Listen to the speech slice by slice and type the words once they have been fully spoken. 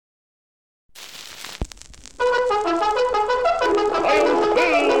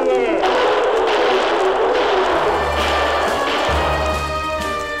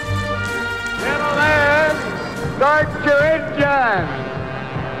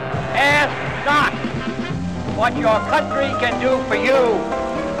Ask not what your country can do for you.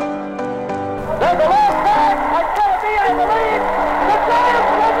 There's a left back. It's going to be, I believe, the Giants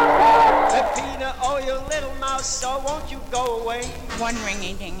will Peppina, oh, you little mouse, so won't you go away? One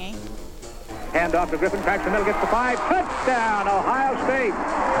ringy-dingy. Hand off to Griffin, cracks the middle, gets the 5. Touchdown, Ohio State.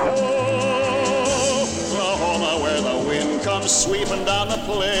 Oklahoma, where the wind comes sweeping down the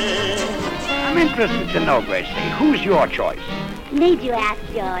plain. I'm interested to know, Gracie, who's your choice? Need you ask,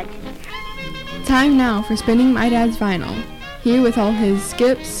 George? Time now for spinning my dad's vinyl. Here with all his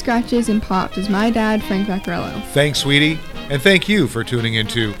skips, scratches, and pops is my dad, Frank Vaccarello. Thanks, sweetie, and thank you for tuning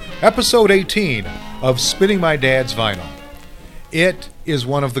into episode 18 of Spinning My Dad's Vinyl. It is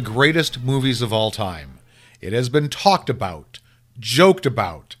one of the greatest movies of all time. It has been talked about, joked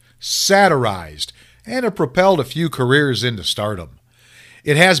about, satirized, and it propelled a few careers into stardom.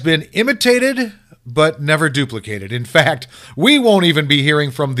 It has been imitated, but never duplicated. In fact, we won't even be hearing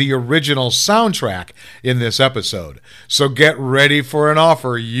from the original soundtrack in this episode. So get ready for an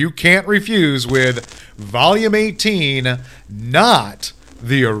offer you can't refuse with Volume 18, not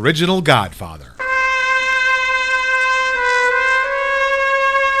the original Godfather.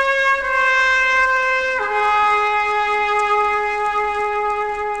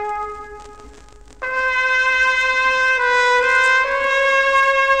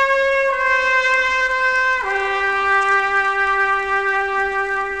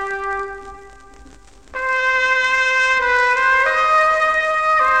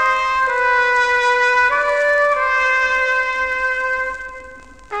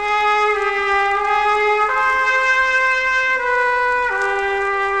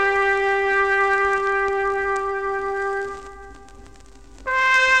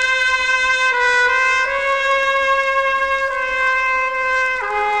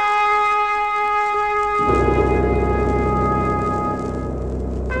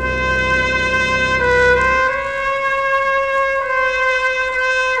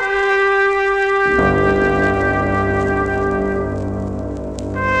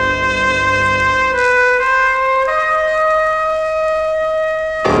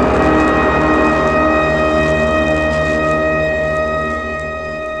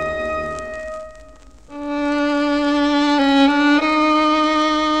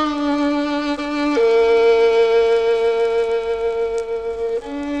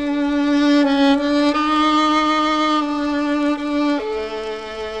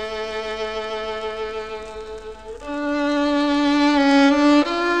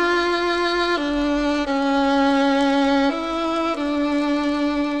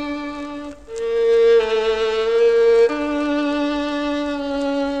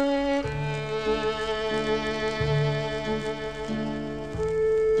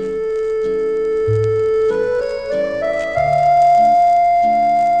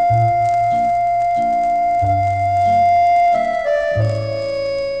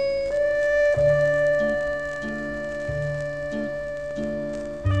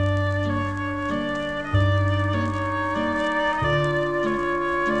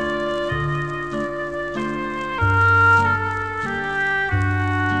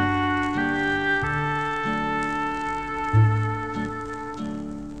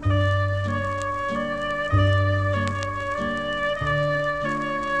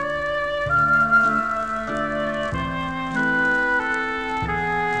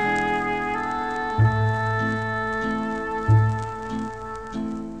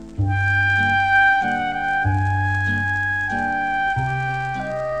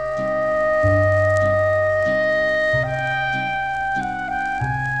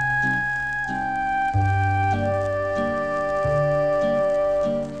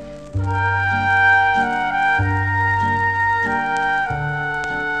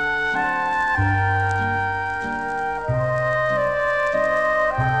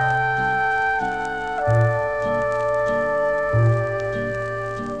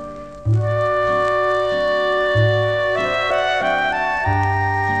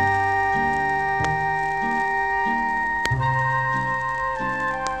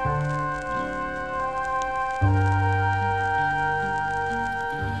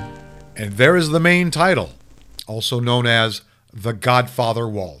 And there is the main title, also known as The Godfather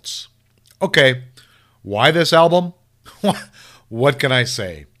Waltz. Okay, why this album? What can I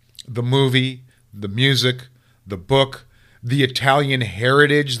say? The movie, the music, the book, the Italian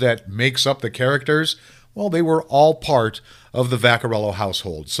heritage that makes up the characters, well, they were all part of the Vaccarello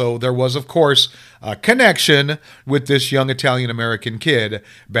household. So there was, of course, a connection with this young Italian-American kid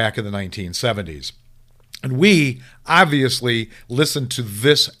back in the 1970s. And we obviously listened to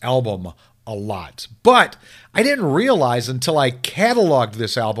this album a lot. But I didn't realize until I cataloged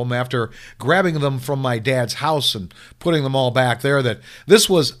this album after grabbing them from my dad's house and putting them all back there that this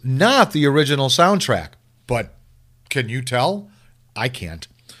was not the original soundtrack. But can you tell? I can't.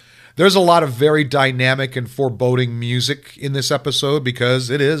 There's a lot of very dynamic and foreboding music in this episode because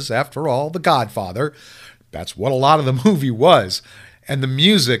it is, after all, The Godfather. That's what a lot of the movie was. And the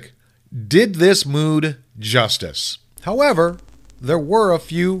music did this mood justice. However, there were a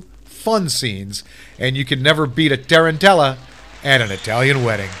few fun scenes, and you can never beat a tarantella at an Italian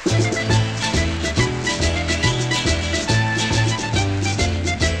wedding.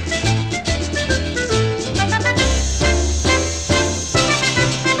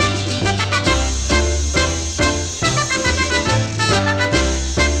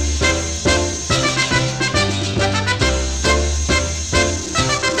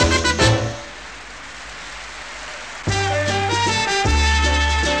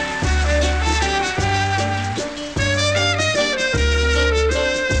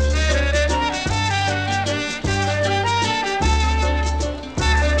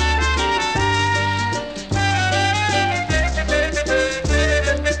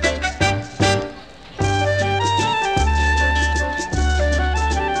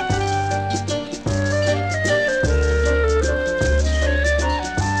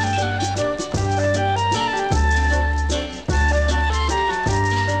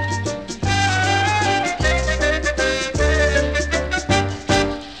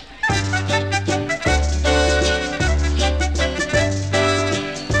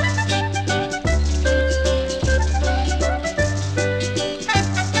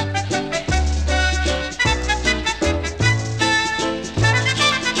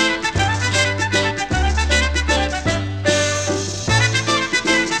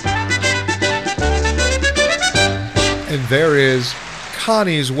 There is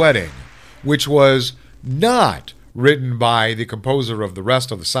Connie's Wedding, which was not written by the composer of the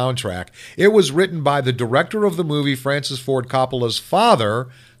rest of the soundtrack. It was written by the director of the movie, Francis Ford Coppola's father,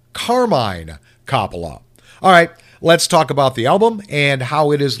 Carmine Coppola. All right, let's talk about the album and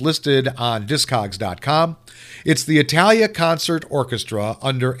how it is listed on Discogs.com. It's the Italia Concert Orchestra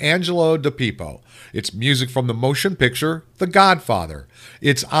under Angelo Di Pippo. It's music from the motion picture The Godfather.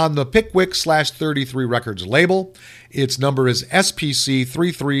 It's on the Pickwick/33 Records label. Its number is SPC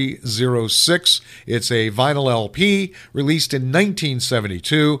 3306. It's a vinyl LP released in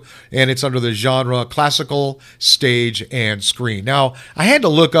 1972, and it's under the genre classical, stage, and screen. Now, I had to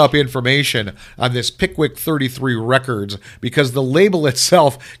look up information on this Pickwick 33 Records because the label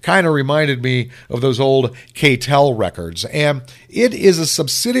itself kind of reminded me of those old K-Tel records, and it is a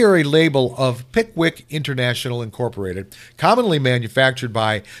subsidiary label of Pickwick International Incorporated, commonly manufactured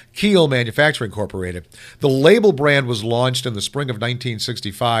by Keel Manufacturing Incorporated. The label brand was launched in the spring of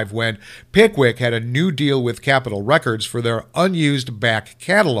 1965 when Pickwick had a new deal with Capitol Records for their unused back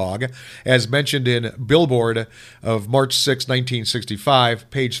catalog, as mentioned in Billboard of March 6, 1965,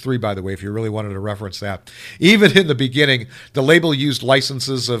 page 3, by the way, if you really wanted to reference that. Even in the beginning, the label used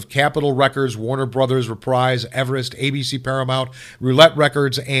licenses of Capitol Records, Warner Brothers, Reprise, Everest, ABC Paramount, Roulette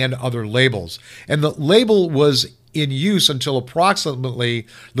Records, and other labels. And the label was in use until approximately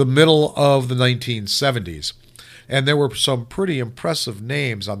the middle of the 1970s. And there were some pretty impressive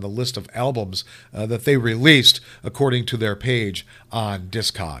names on the list of albums that they released, according to their page on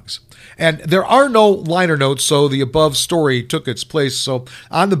Discogs. And there are no liner notes, so the above story took its place. So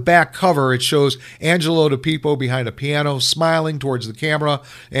on the back cover, it shows Angelo Di Pippo behind a piano, smiling towards the camera,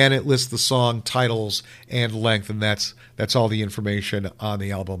 and it lists the song titles and length, and that's all the information on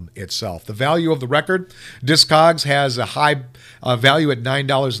the album itself. The value of the record, Discogs has a high value at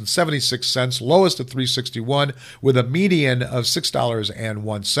 $9.76, lowest at $3.61, with a median of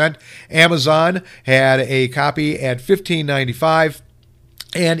 $6.01. Amazon had a copy at $15.95.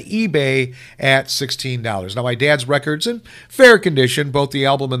 And eBay at $16. Now, my dad's record's in fair condition, both the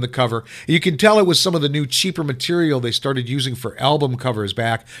album and the cover. You can tell it was some of the new, cheaper material they started using for album covers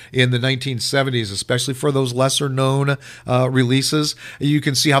back in the 1970s, especially for those lesser-known releases. You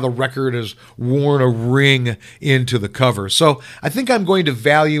can see how the record has worn a ring into the cover. So I think I'm going to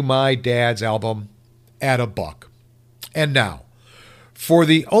value my dad's album at $1. And now, for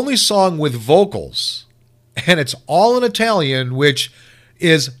the only song with vocals, and it's all in Italian, which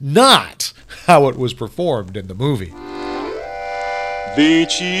is not how it was performed in the movie.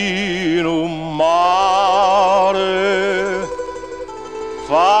 Vicino mare,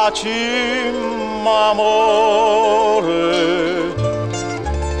 facim amore,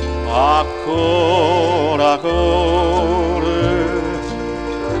 ancora core,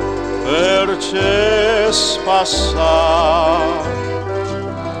 per passar,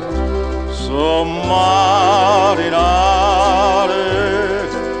 somma marinare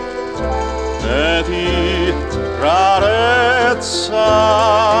e di rarezza,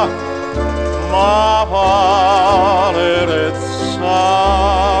 ma valerezza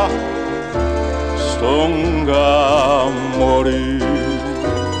stonga a morire.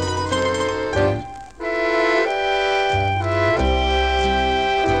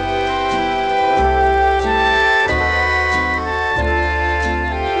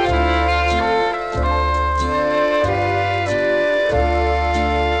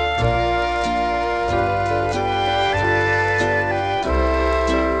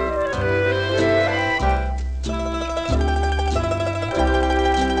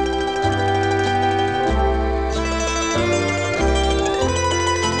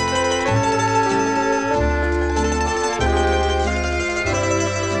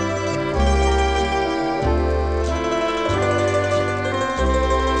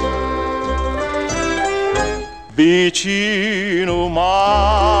 Vicino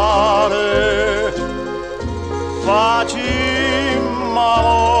mare facimmo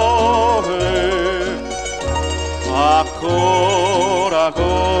amore, ancora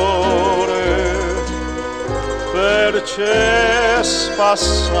core per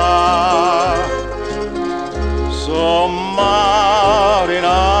passar, sommarinare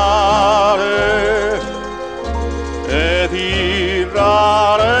e di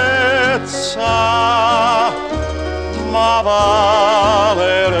rarezza, ma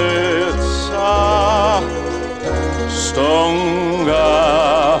valerezza stonga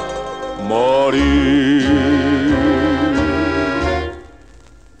morire.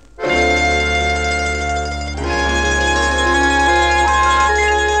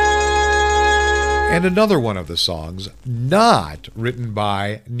 And another one of the songs not written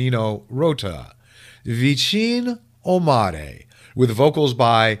by Nino Rota, Vicin o Mare, with vocals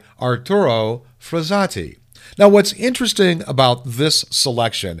by Arturo Frazzati. Now, what's interesting about this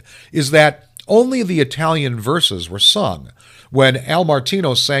selection is that only the Italian verses were sung. When Al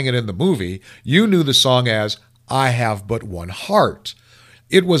Martino sang it in the movie, you knew the song as I Have But One Heart.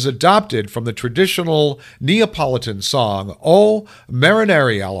 It was adopted from the traditional Neapolitan song O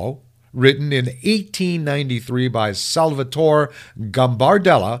Marinariello, written in 1893 by Salvatore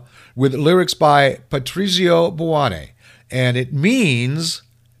Gambardella, with lyrics by Patrizio Buone, and it means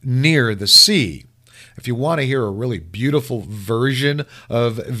near the sea. If you want to hear a really beautiful version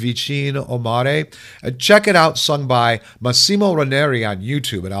of Vicin o Mare, check it out, sung by Massimo Ranieri on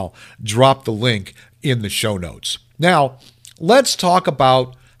YouTube, and I'll drop the link in the show notes. Now, let's talk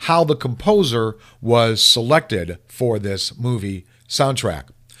about how the composer was selected for this movie soundtrack.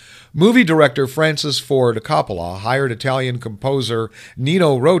 Movie director Francis Ford Coppola hired Italian composer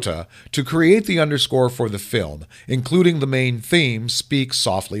Nino Rota to create the underscore for the film, including the main theme, Speak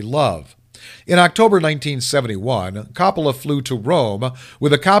Softly Love. In October 1971, Coppola flew to Rome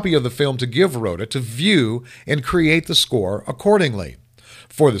with a copy of the film to give Rota to view and create the score accordingly.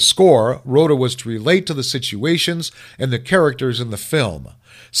 For the score, Rota was to relate to the situations and the characters in the film.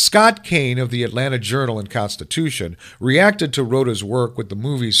 Scott Kane of the Atlanta Journal and Constitution reacted to Rota's work with the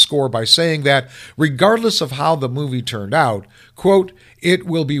movie's score by saying that, regardless of how the movie turned out, quote, it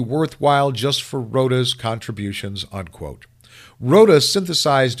will be worthwhile just for Rota's contributions, unquote. Rota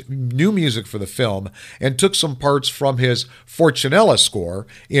synthesized new music for the film and took some parts from his Fortunella score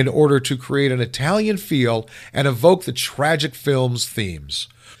in order to create an Italian feel and evoke the tragic film's themes.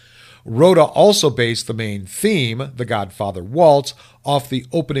 Rota also based the main theme, the Godfather Waltz, off the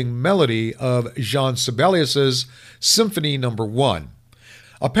opening melody of Jean Sibelius's Symphony No. 1.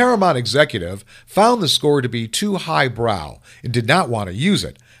 A Paramount executive found the score to be too highbrow and did not want to use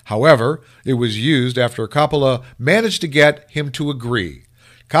it. However, it was used after Coppola managed to get him to agree.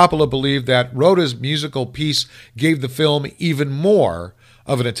 Coppola believed that Rota's musical piece gave the film even more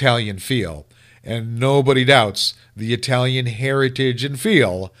of an Italian feel, and nobody doubts the Italian heritage and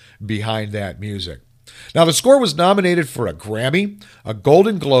feel behind that music. Now, the score was nominated for a Grammy, a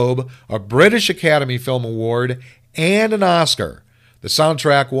Golden Globe, a British Academy Film Award, and an Oscar. The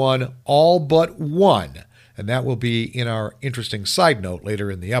soundtrack won all but one, and that will be in our interesting side note later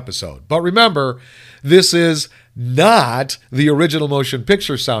in the episode. But remember, this is not the original motion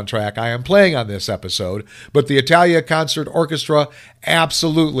picture soundtrack I am playing on this episode, but the Italia Concert Orchestra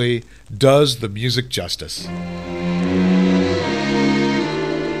absolutely does the music justice.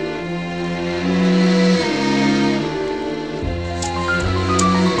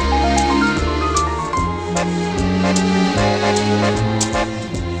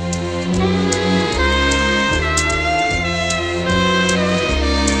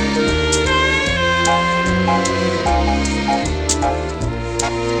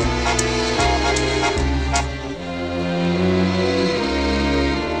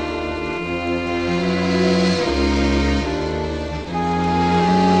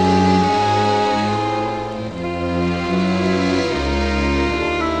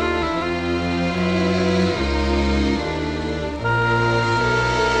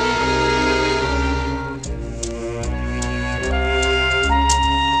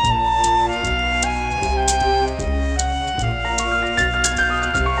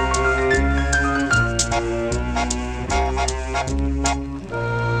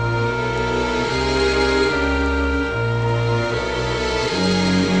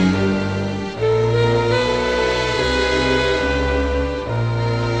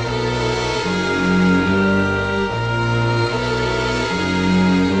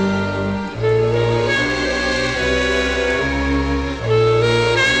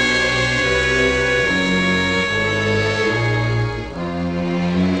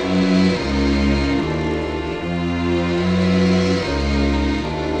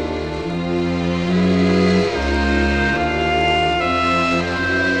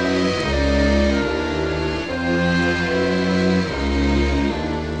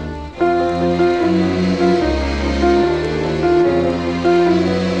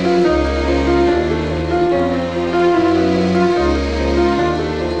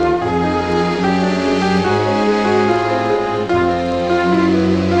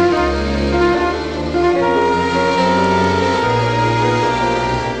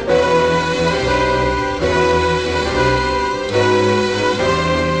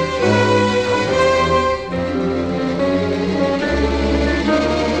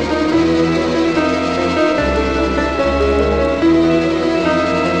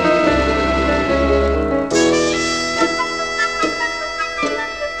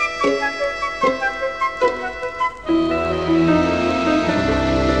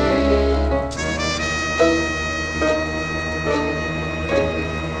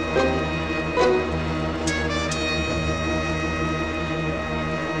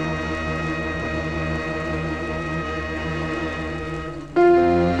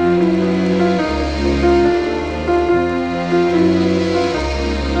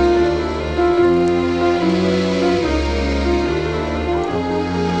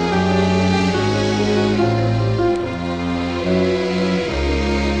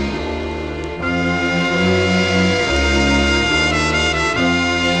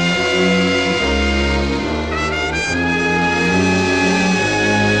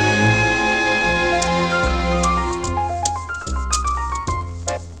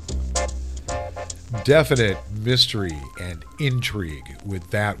 definite mystery and intrigue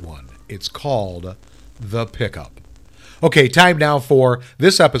with that one. It's called The Pickup. Okay, time now for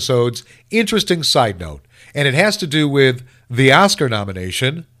this episode's interesting side note, and it has to do with the Oscar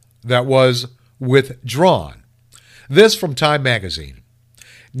nomination that was withdrawn. This from Time magazine.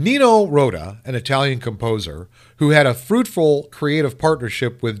 Nino Rota, an Italian composer who had a fruitful creative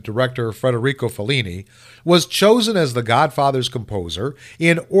partnership with director Federico Fellini, was chosen as the Godfather's composer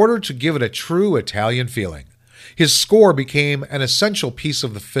in order to give it a true Italian feeling. His score became an essential piece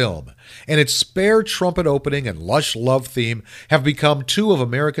of the film, and its spare trumpet opening and lush love theme have become two of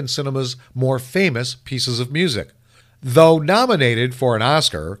American cinema's more famous pieces of music. Though nominated for an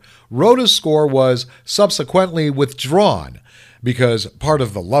Oscar, Rota's score was subsequently withdrawn because part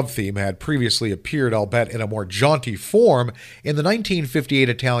of the love theme had previously appeared, albeit in a more jaunty form, in the 1958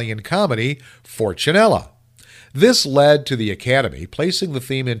 Italian comedy Fortunella. This led to the Academy placing the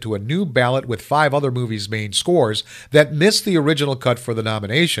theme into a new ballot with 5 other movies' main scores that missed the original cut for the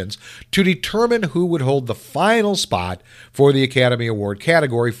nominations to determine who would hold the final spot for the Academy Award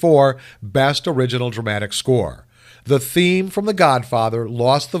category for Best Original Dramatic Score. The theme from The Godfather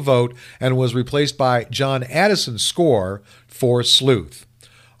lost the vote and was replaced by John Addison's score for Sleuth.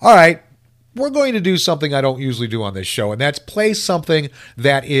 All right, we're going to do something I don't usually do on this show, and that's play something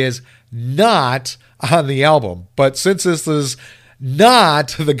that is not on the album. But since this is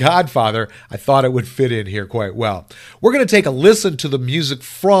not The Godfather, I thought it would fit in here quite well. We're going to take a listen to the music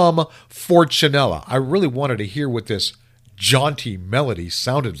from Fortunella. I really wanted to hear what this jaunty melody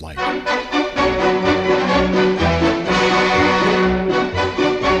sounded like.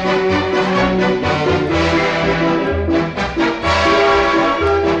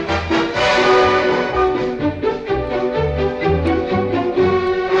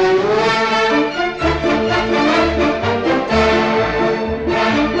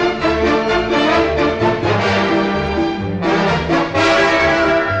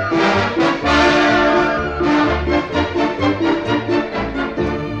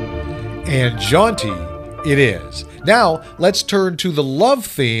 And jaunty it is. Now, let's turn to the love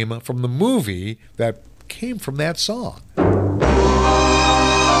theme from the movie that came from that song.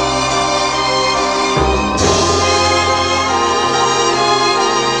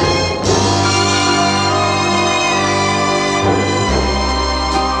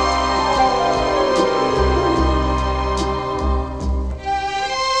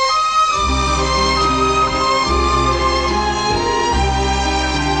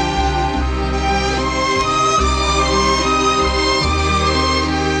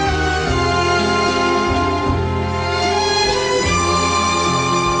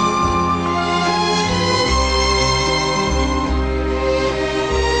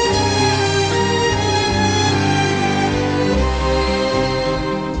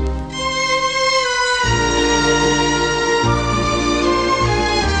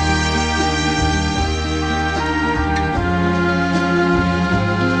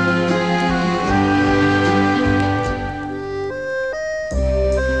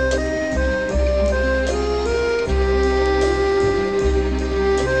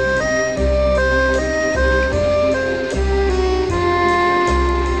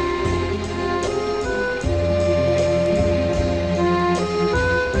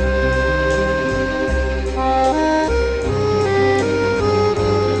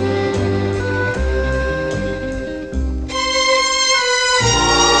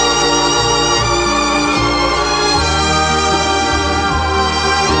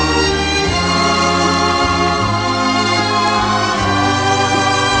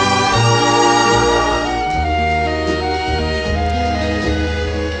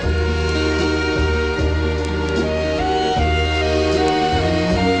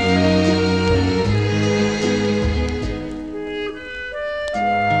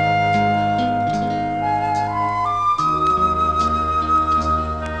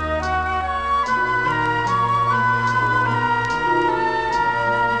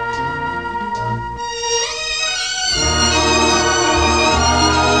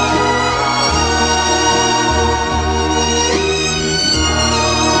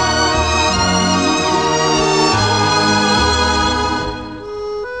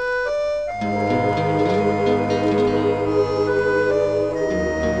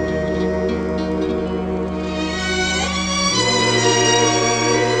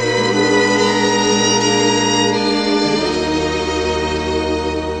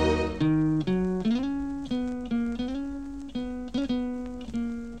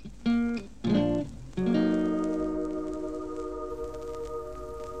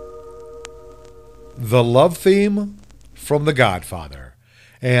 The love theme from The Godfather.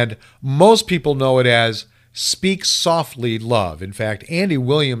 And most people know it as Speak Softly, Love. In fact, Andy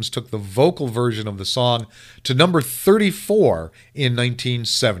Williams took the vocal version of the song to number 34 in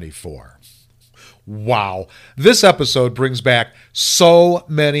 1974. Wow. This episode brings back so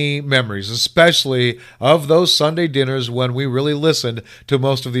many memories, especially of those Sunday dinners when we really listened to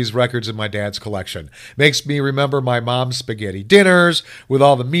most of these records in my dad's collection. Makes me remember my mom's spaghetti dinners with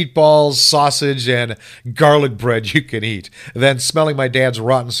all the meatballs, sausage, and garlic bread you can eat. Then smelling my dad's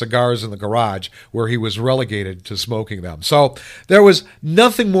rotten cigars in the garage where he was relegated to smoking them. So there was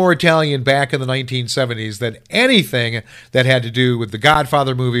nothing more Italian back in the 1970s than anything that had to do with the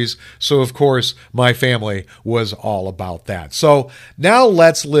Godfather movies. So, of course, my family was all about that. So now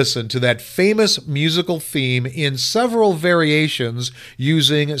let's listen to that famous musical theme in several variations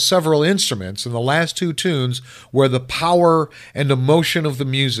using several instruments in the last two tunes, where the power and emotion of the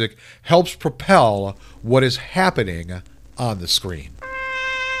music helps propel what is happening on the screen.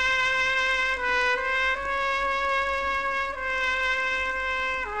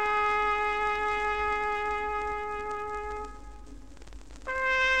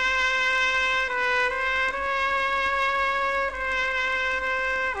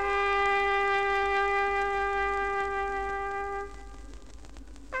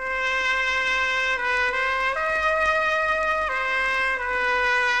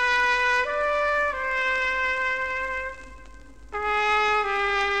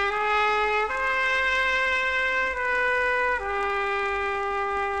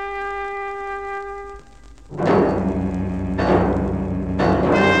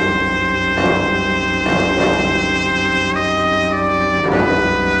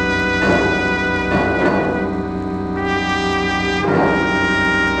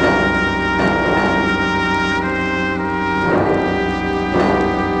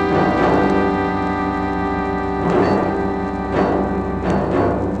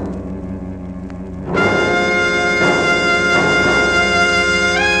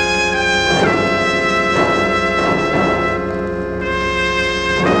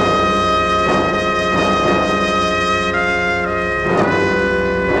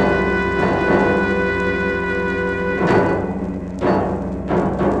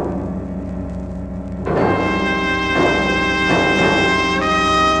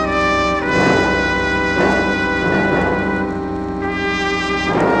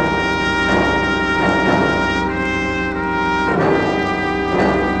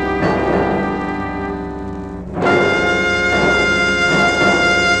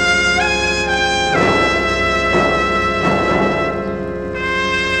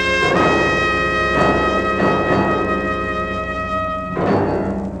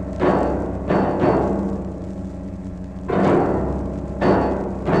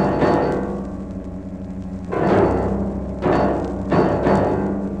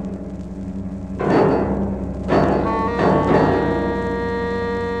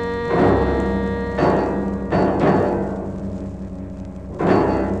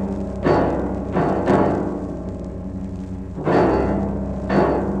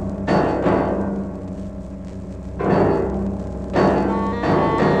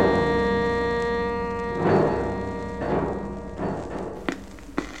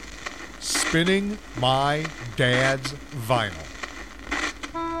 Spinning My Dad's Vinyl.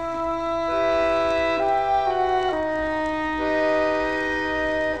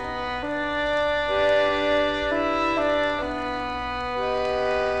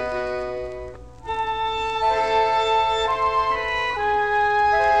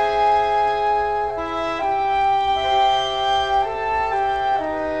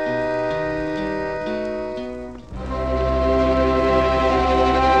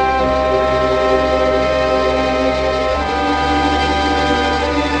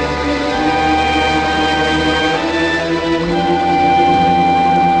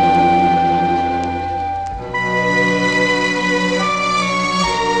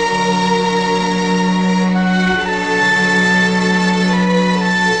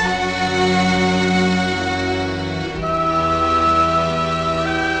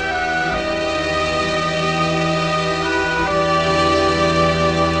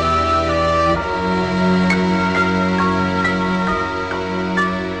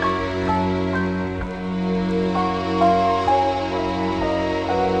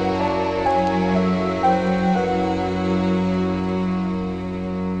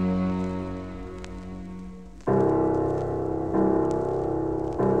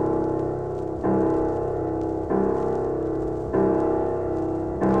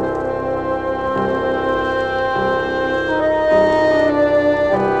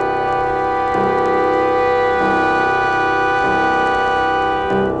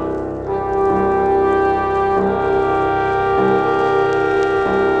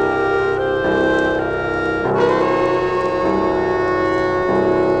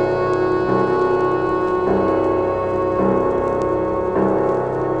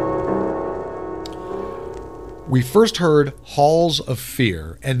 we first heard Halls of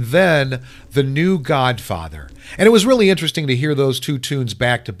Fear and then The New Godfather. And it was really interesting to hear those two tunes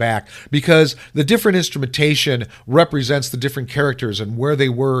back to back because the different instrumentation represents the different characters and where they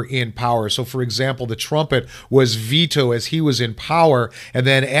were in power. So, for example, the trumpet was Vito as he was in power, and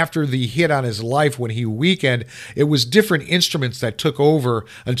then after the hit on his life when he weakened, it was different instruments that took over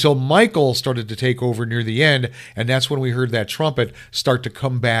until Michael started to take over near the end, and that's when we heard that trumpet start to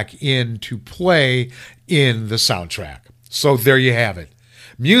come back into play in the soundtrack. So there you have it.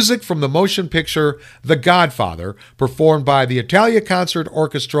 Music from the motion picture The Godfather, performed by the Italia Concert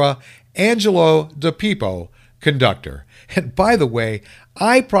Orchestra, Angelo De Pippo, conductor. And by the way,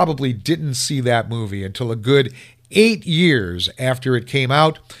 I probably didn't see that movie until a good 8 years after it came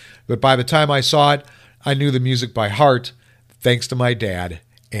out, but by the time I saw it, I knew the music by heart, thanks to my dad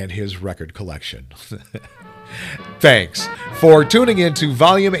and his record collection. Thanks for tuning in to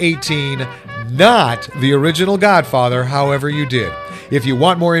Volume 18, not the original Godfather, however you did. If you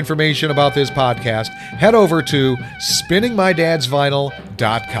want more information about this podcast, head over to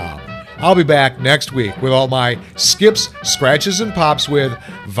spinningmydadsvinyl.com. I'll be back next week with all my skips, scratches, and pops with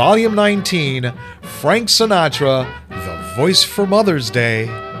Volume 19, Frank Sinatra, The Voice for Mother's Day.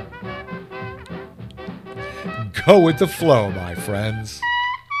 Go with the flow, my friends.